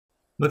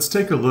Let's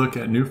take a look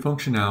at new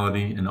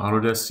functionality in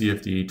Autodesk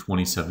CFD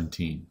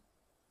 2017.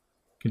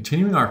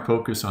 Continuing our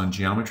focus on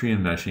geometry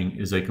and meshing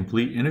is a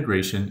complete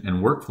integration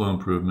and workflow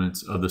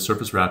improvements of the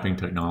surface wrapping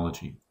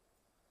technology.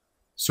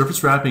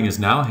 Surface wrapping is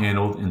now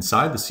handled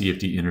inside the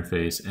CFD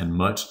interface and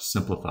much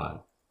simplified.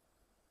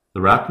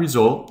 The wrapped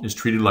result is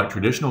treated like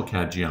traditional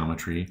CAD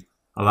geometry,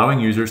 allowing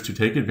users to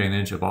take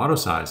advantage of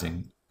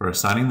auto-sizing for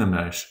assigning the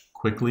mesh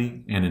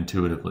quickly and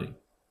intuitively.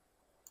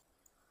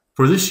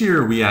 For this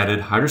year, we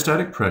added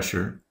hydrostatic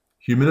pressure,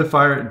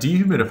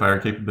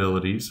 dehumidifier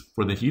capabilities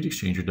for the heat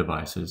exchanger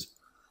devices,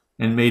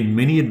 and made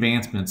many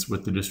advancements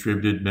with the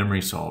distributed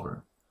memory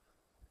solver.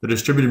 The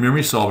distributed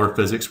memory solver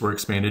physics were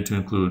expanded to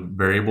include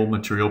variable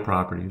material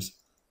properties,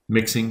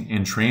 mixing,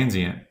 and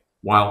transient,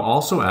 while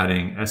also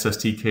adding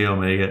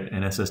SST-K-omega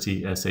and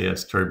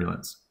SST-SAS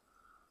turbulence.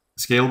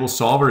 The scalable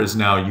solver is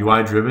now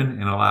UI-driven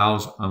and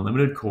allows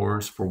unlimited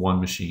cores for one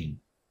machine.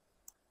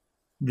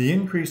 The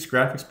increased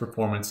graphics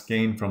performance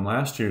gained from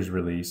last year's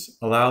release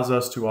allows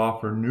us to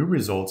offer new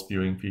results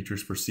viewing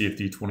features for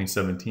CFD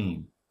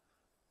 2017.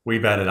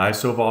 We've added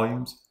ISO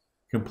volumes,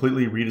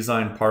 completely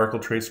redesigned particle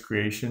trace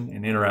creation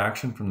and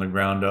interaction from the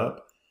ground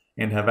up,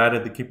 and have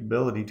added the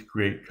capability to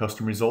create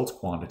custom results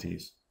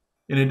quantities.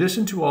 In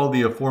addition to all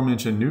the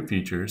aforementioned new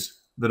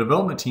features, the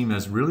development team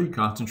has really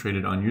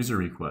concentrated on user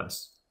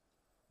requests.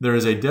 There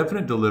is a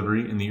definite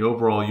delivery in the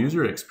overall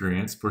user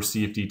experience for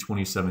CFD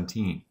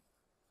 2017.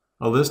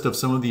 A list of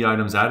some of the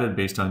items added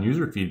based on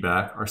user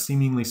feedback are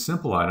seemingly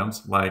simple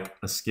items like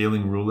a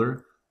scaling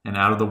ruler, an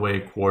out-of-the-way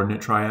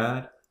coordinate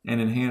triad,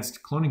 and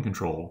enhanced cloning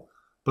control,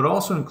 but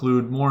also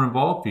include more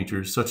involved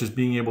features such as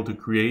being able to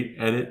create,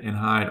 edit, and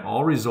hide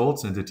all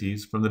results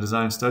entities from the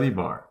design study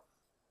bar,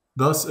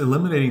 thus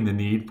eliminating the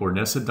need for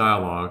nested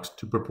dialogues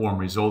to perform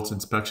results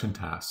inspection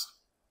tasks.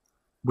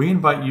 We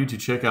invite you to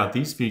check out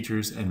these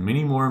features and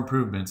many more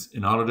improvements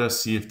in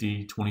Autodesk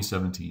CFD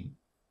 2017.